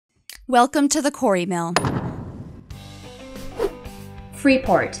Welcome to the Quarry Mill.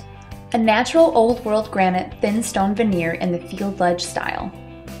 Freeport, a natural old world granite thin stone veneer in the Fieldledge style.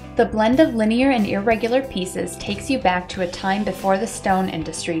 The blend of linear and irregular pieces takes you back to a time before the stone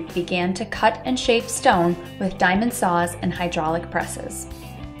industry began to cut and shape stone with diamond saws and hydraulic presses.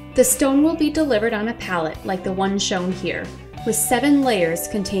 The stone will be delivered on a pallet like the one shown here, with 7 layers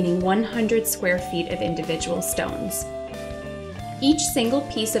containing 100 square feet of individual stones. Each single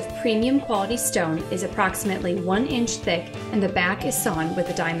piece of premium quality stone is approximately 1 inch thick and the back is sawn with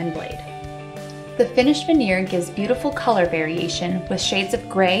a diamond blade. The finished veneer gives beautiful color variation with shades of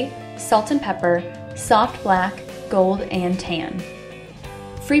gray, salt and pepper, soft black, gold, and tan.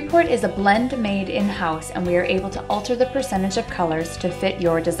 Freeport is a blend made in-house and we are able to alter the percentage of colors to fit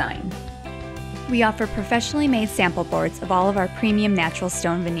your design. We offer professionally made sample boards of all of our premium natural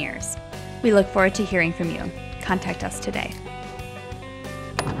stone veneers. We look forward to hearing from you. Contact us today.